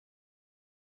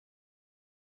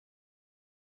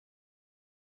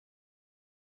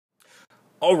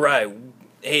Alright,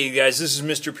 hey guys, this is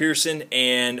Mr. Pearson,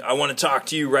 and I want to talk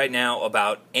to you right now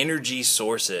about energy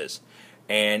sources.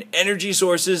 And energy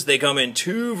sources, they come in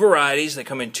two varieties, they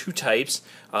come in two types.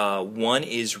 One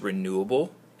is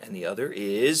renewable, and the other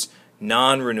is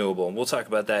non-renewable. And we'll talk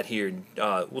about that here.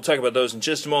 We'll talk about those in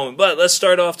just a moment. But let's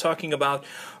start off talking about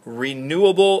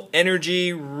renewable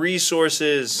energy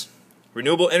resources.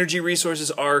 Renewable energy resources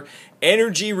are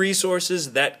energy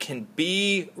resources that can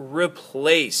be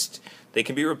replaced. They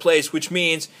can be replaced, which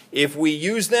means if we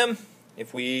use them,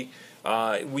 we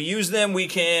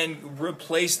can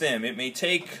replace them. It may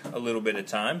take a little bit of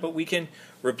time, but we can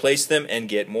replace them and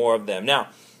get more of them. Now,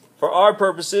 for our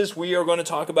purposes, we are going to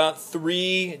talk about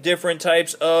three different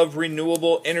types of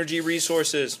renewable energy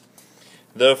resources.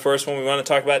 The first one we want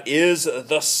to talk about is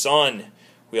the sun.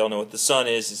 We all know what the sun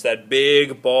is. It's that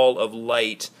big ball of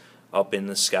light up in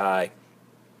the sky.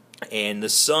 And the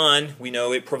sun, we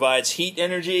know it provides heat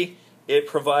energy, it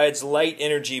provides light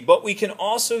energy, but we can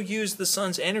also use the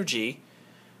sun's energy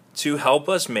to help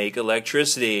us make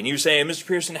electricity. And you're saying, Mr.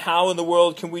 Pearson, how in the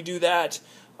world can we do that?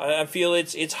 I feel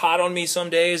it's hot on me some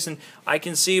days and I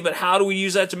can see, but how do we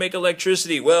use that to make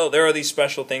electricity? Well, there are these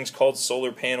special things called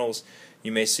solar panels.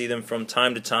 You may see them from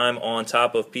time to time on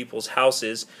top of people's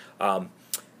houses.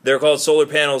 They're called solar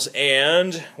panels,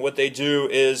 and what they do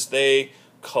is they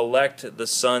collect the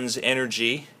sun's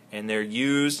energy and they're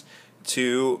used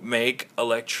to make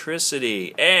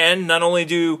electricity. And not only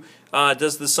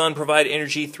does the sun provide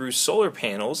energy through solar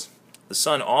panels, the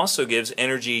sun also gives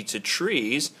energy to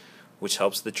trees, which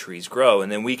helps the trees grow.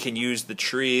 And then we can use the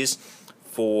trees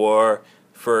for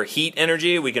heat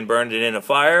energy. We can burn it in a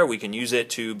fire. We can use it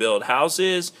to build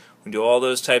houses. We can do all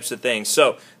those types of things.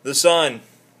 So the sun,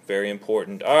 very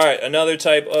important. All right, another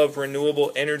type of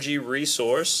renewable energy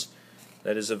resource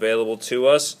that is available to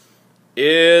us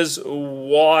is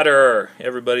water.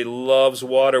 Everybody loves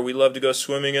water. We love to go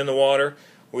swimming in the water.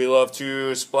 We love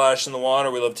to splash in the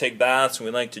water. We love to take baths, and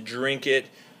we like to drink it,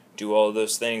 do all of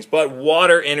those things. But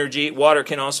water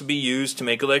can also be used to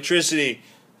make electricity.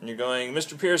 And you're going,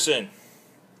 Mr. Pearson,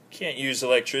 can't use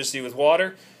electricity with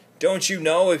water. Don't you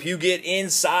know if you get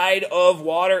inside of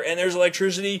water and there's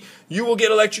electricity, you will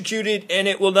get electrocuted and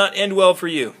it will not end well for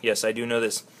you? Yes, I do know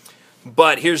this.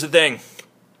 But here's the thing.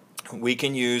 We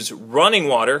can use running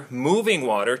water, moving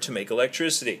water, to make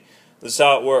electricity. This is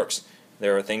how it works.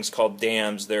 There are things called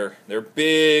dams. They're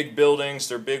big buildings,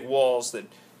 they're big walls that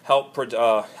help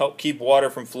keep water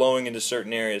from flowing into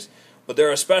certain areas. But there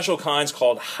are special kinds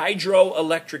called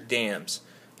hydroelectric dams.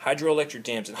 Hydroelectric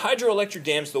dams. And hydroelectric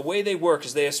dams, the way they work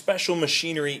is they have special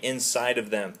machinery inside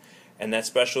of them. And that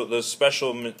special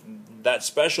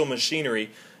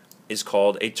machinery is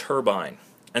called a turbine.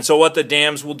 And so what the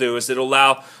dams will do is it'll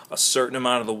allow a certain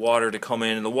amount of the water to come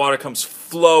in, and the water comes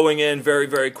flowing in very,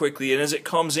 very quickly. And as it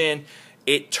comes in,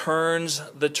 it turns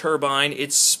the turbine,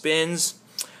 it spins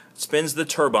the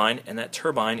turbine, and that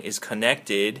turbine is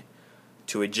connected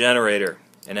to a generator.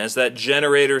 And as that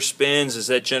generator spins,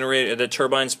 the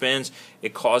turbine spins,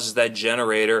 it causes that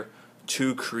generator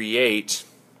to create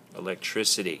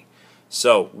electricity.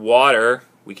 So water,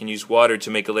 we can use water to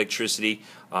make electricity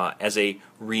as a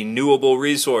renewable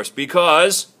resource,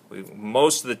 because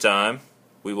most of the time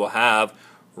we will have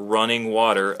running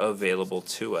water available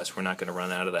to us. We're not going to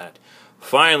run out of that.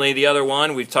 Finally, the other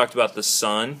one, we've talked about the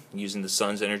sun, using the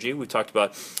sun's energy. We've talked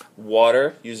about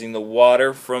water, using the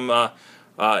water from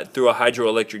through a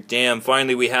hydroelectric dam.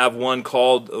 Finally, we have one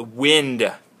called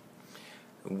wind.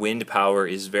 Wind power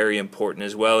is very important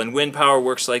as well. And wind power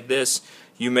works like this.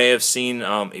 You may have seen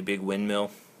a big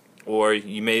windmill, or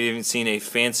you may have even seen a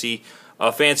fancy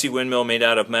windmill made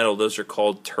out of metal. Those are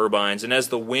called turbines. And as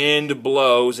the wind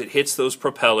blows, it hits those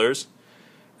propellers,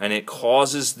 and it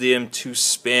causes them to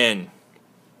spin.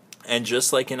 And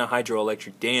just like in a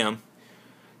hydroelectric dam,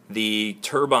 the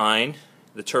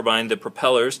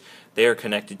propellers, they are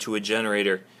connected to a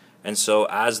generator. And so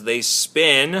as they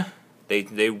spin, they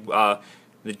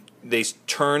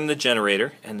turn the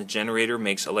generator, and the generator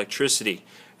makes electricity.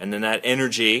 And then that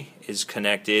energy is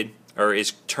connected, or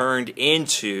is turned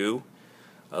into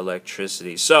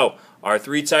electricity. So our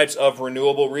three types of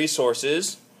renewable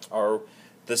resources are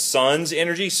the sun's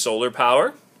energy, solar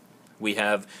power. We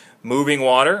have moving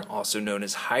water, also known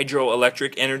as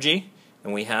hydroelectric energy.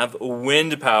 And we have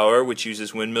wind power, which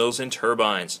uses windmills and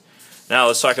turbines. Now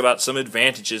let's talk about some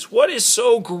advantages. What is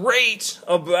so great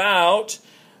about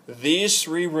these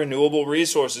three renewable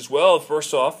resources? Well,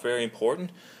 first off, very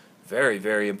important, very,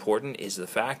 very important, is the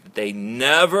fact that they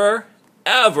never,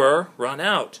 ever run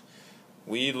out.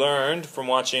 We learned from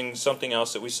watching something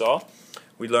else that we saw,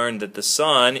 we learned that the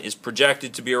sun is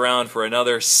projected to be around for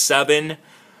another 7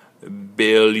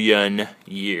 billion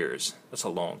years. That's a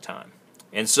long time.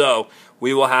 And so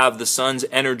we will have the sun's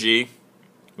energy.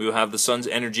 We will have the sun's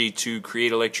energy to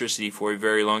create electricity for a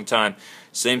very long time.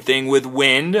 Same thing with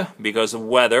wind. Because of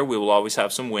weather, we will always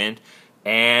have some wind.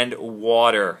 And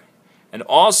water. And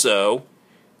also,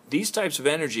 these types of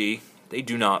energy, they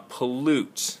do not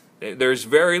pollute. There's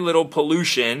very little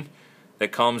pollution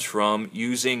that comes from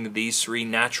using these three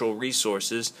natural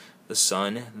resources: the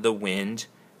sun, the wind,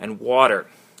 and water.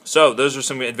 So those are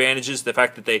some advantages: the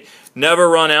fact that they never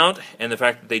run out and the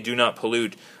fact that they do not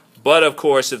pollute. But of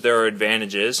course, if there are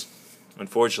advantages,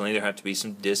 unfortunately there have to be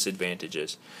some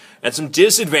disadvantages. And some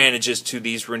disadvantages to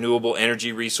these renewable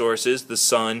energy resources, the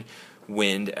sun,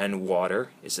 wind, and water,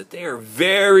 is that they are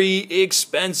very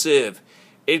expensive.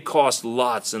 It costs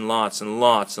lots and lots and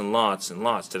lots and lots and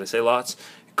lots. Did I say lots?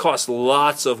 It costs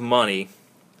lots of money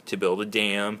to build a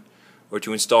dam, or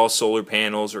to install solar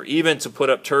panels, or even to put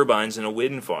up turbines in a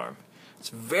wind farm. It's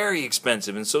very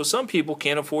expensive, and so some people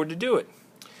can't afford to do it.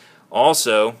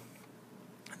 Also,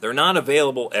 they're not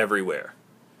available everywhere.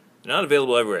 They're not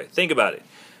available everywhere. Think about it.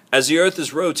 As the Earth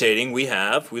is rotating, we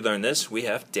learned this, we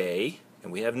have day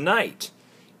and we have night.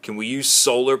 Can we use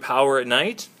solar power at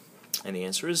night? And the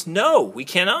answer is no, we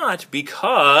cannot,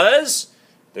 because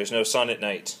there's no sun at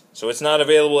night. So it's not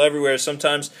available everywhere.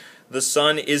 Sometimes the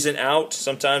sun isn't out.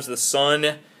 Sometimes the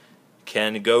sun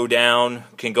can go down,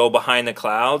 can go behind the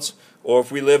clouds. Or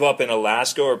if we live up in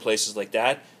Alaska or places like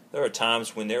that, there are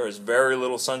times when there is very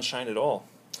little sunshine at all.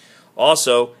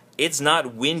 Also, it's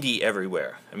not windy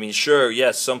everywhere. I mean, sure,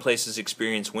 yes, some places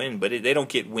experience wind, but they don't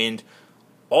get wind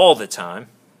all the time.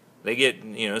 They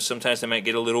get, sometimes they might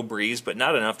get a little breeze, but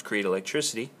not enough to create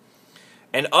electricity.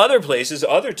 And other places,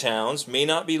 other towns, may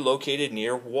not be located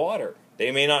near water.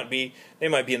 They might be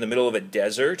in the middle of a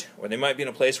desert, or they might be in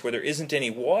a place where there isn't any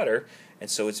water, and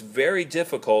so it's very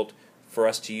difficult for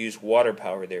us to use water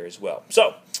power there as well.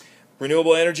 So,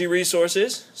 renewable energy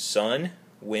resources: sun,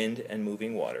 wind, and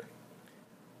moving water.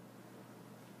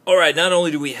 Alright, not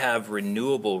only do we have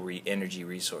renewable energy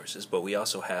resources, but we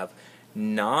also have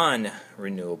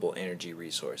non-renewable energy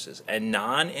resources. And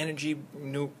non-renewable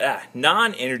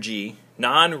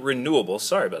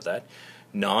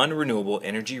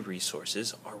energy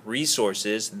resources are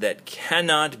resources that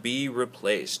cannot be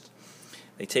replaced.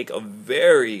 They take a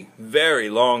very, very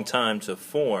long time to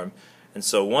form, and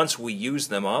so once we use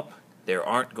them up, there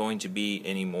aren't going to be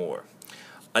any more.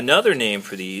 Another name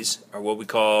for these are what we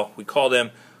call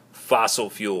them fossil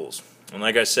fuels. And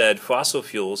like I said, fossil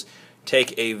fuels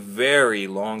take a very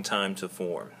long time to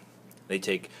form. They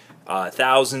take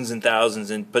thousands and thousands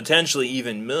and potentially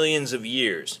even millions of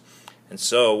years. And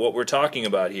so what we're talking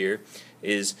about here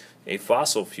is a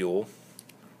fossil fuel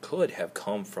could have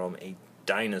come from a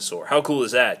dinosaur. How cool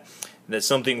is that? That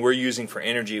something we're using for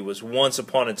energy was once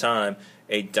upon a time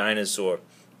a dinosaur.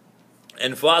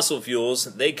 And fossil fuels,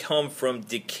 they come from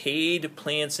decayed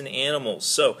plants and animals.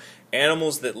 So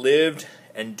animals that lived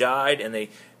and died, and they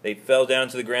fell down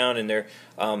to the ground, and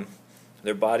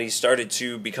their bodies started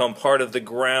to become part of the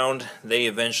ground. They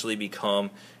eventually become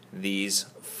these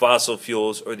fossil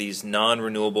fuels, or these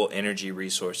non-renewable energy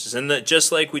resources. And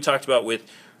just like we talked about with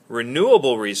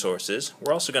renewable resources,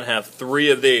 we're also going to have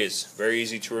three of these. Very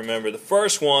easy to remember. The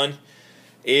first one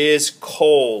is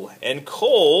coal, and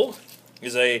coal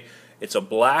is it's a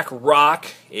black rock.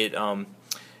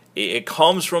 It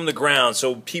comes from the ground.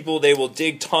 So people, they will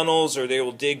dig tunnels, or they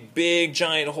will dig big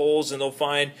giant holes, and they'll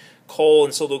find coal,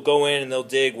 and so they'll go in and they'll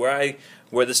dig.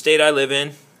 Where the state I live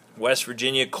in, West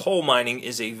Virginia, coal mining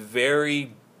is a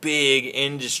very big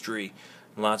industry.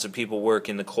 Lots of people work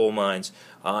in the coal mines.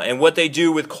 And what they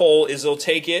do with coal is they'll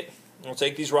take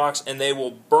these rocks, and they will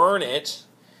burn it.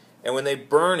 And when they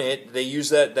burn it, they use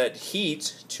that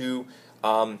heat to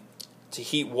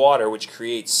heat water, which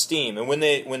creates steam. And when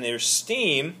there's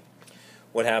steam,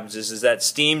 what happens is that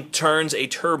steam turns a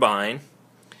turbine,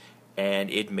 and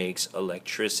it makes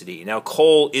electricity. Now,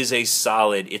 coal is a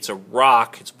solid. It's a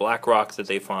rock. It's black rock that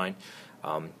they find.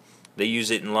 They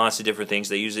use it in lots of different things.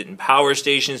 They use it in power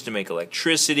stations to make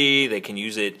electricity. They can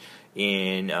use it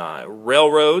in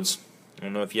railroads. I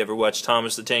don't know if you ever watched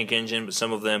Thomas the Tank Engine, but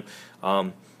some of them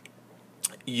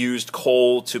used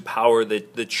coal to power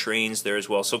the trains there as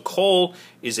well. So coal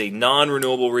is a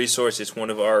non-renewable resource. It's one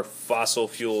of our fossil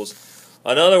fuels.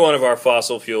 Another one of our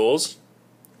fossil fuels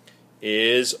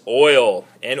is oil.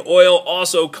 And oil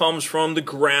also comes from the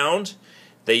ground.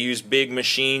 They use big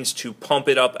machines to pump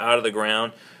it up out of the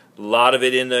ground. A lot of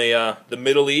it in the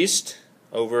Middle East,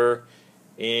 over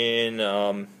in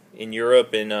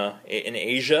Europe and in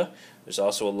Asia. There's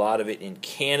also a lot of it in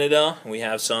Canada. We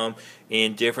have some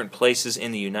in different places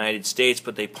in the United States,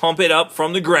 but they pump it up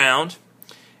from the ground,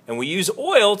 and we use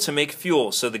oil to make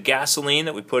fuel. So the gasoline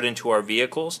that we put into our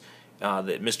vehicles,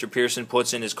 that Mr. Pearson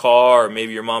puts in his car, or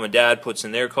maybe your mom and dad puts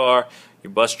in their car,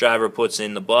 your bus driver puts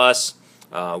in the bus,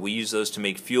 we use those to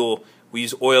make fuel. We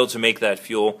use oil to make that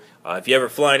fuel. If you ever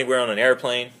fly anywhere on an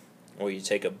airplane, or you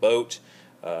take a boat,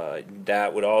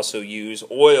 that would also use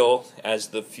oil as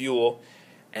the fuel.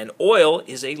 And oil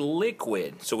is a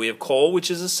liquid. So we have coal,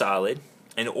 which is a solid,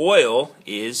 and oil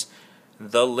is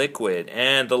the liquid.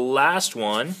 And the last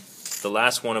one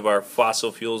of our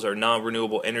fossil fuels, our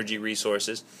non-renewable energy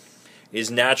resources,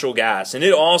 is natural gas, and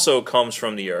it also comes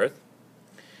from the earth.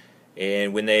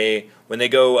 And when they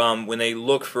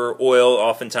look for oil,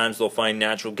 oftentimes they'll find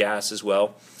natural gas as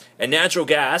well. And natural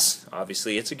gas,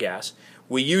 obviously it's a gas,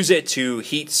 we use it to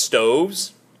heat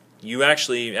stoves. You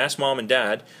actually, ask mom and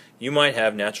dad, you might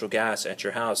have natural gas at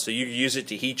your house, so you use it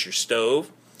to heat your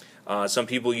stove. Some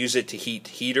people use it to heat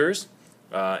heaters,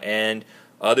 and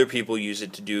other people use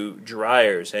it to do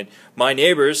dryers. And my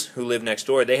neighbors who live next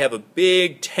door, they have a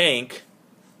big tank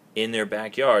in their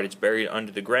backyard. It's buried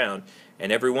under the ground,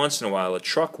 and every once in a while a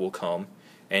truck will come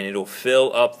and it'll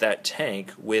fill up that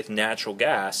tank with natural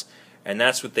gas, and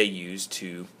that's what they use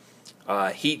to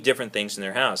heat different things in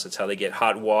their house. That's how they get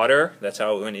hot water. That's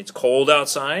how, when it's cold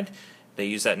outside, they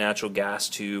use that natural gas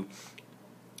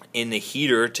in the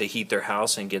heater to heat their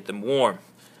house and get them warm.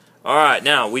 Alright,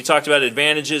 now we talked about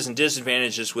advantages and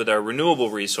disadvantages with our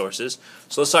renewable resources.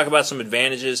 So let's talk about some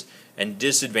advantages and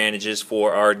disadvantages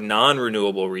for our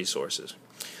non-renewable resources.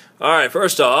 Alright,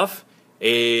 first off,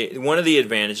 one of the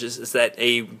advantages is that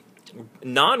a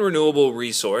non-renewable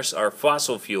resource, our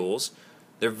fossil fuels,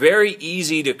 they're very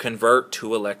easy to convert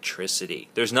to electricity.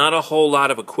 There's not a whole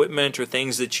lot of equipment or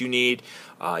things that you need.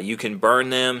 You can burn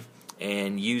them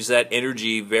and use that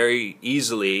energy very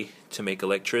easily to make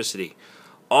electricity.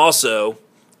 Also,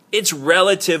 it's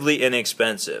relatively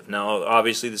inexpensive. Now,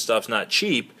 obviously the stuff's not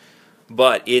cheap,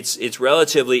 but it's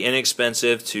relatively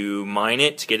inexpensive to mine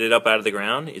it, to get it up out of the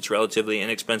ground. It's relatively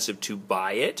inexpensive to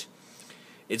buy it.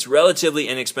 It's relatively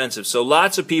inexpensive. So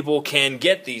lots of people can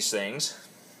get these things,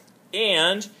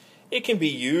 and it can be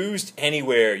used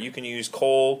anywhere. You can use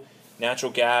coal,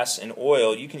 natural gas, and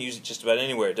oil. You can use it just about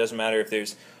anywhere. It doesn't matter if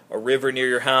there's a river near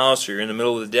your house or you're in the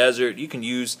middle of the desert. You can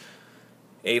use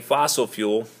a fossil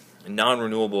fuel, a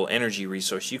non-renewable energy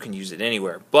resource. You can use it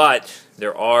anywhere. But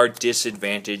there are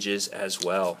disadvantages as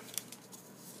well.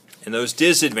 And those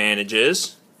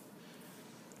disadvantages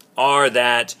are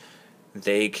that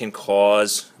they can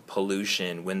cause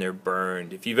pollution when they're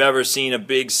burned. If you've ever seen a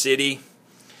big city,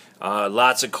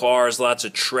 lots of cars, lots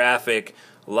of traffic,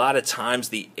 a lot of times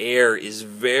the air is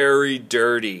very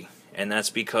dirty, and that's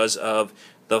because of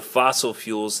the fossil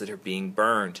fuels that are being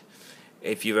burned.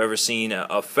 If you've ever seen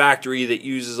a factory that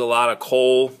uses a lot of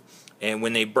coal, and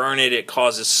when they burn it, it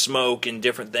causes smoke and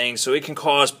different things, so it can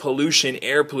cause pollution,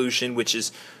 air pollution, which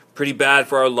is pretty bad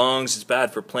for our lungs, it's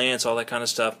bad for plants, all that kind of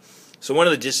stuff. So one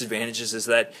of the disadvantages is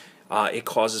that it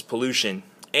causes pollution.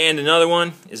 And another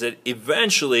one is that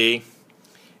eventually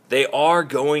they are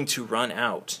going to run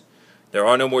out. There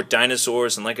are no more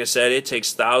dinosaurs, and like I said, it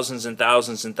takes thousands and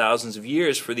thousands and thousands of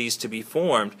years for these to be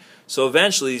formed. So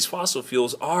eventually these fossil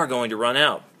fuels are going to run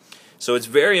out. So it's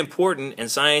very important, and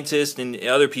scientists and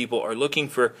other people are looking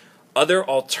for other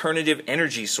alternative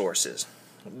energy sources,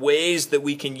 ways that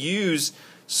we can use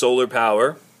solar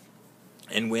power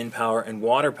and wind power and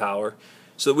water power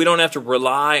so that we don't have to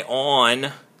rely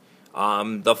on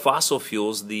the fossil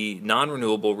fuels, the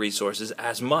non-renewable resources,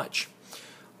 as much.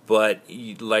 But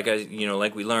like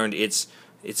we learned, it's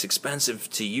expensive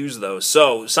to use those.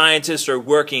 So scientists are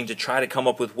working to try to come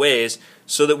up with ways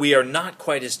so that we are not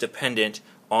quite as dependent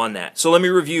on that. So let me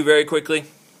review very quickly.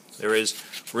 There is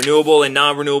renewable and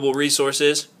non-renewable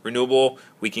resources. Renewable,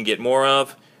 we can get more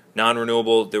of.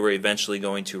 Non-renewable, they were eventually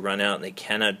going to run out and they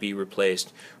cannot be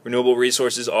replaced. Renewable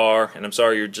resources are, and I'm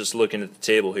sorry you're just looking at the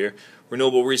table here,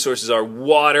 renewable resources are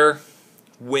water,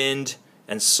 wind,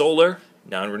 and solar.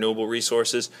 Non-renewable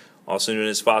resources, also known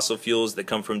as fossil fuels that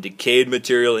come from decayed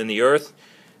material in the earth,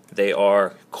 they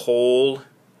are coal,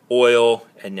 oil,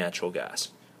 and natural gas.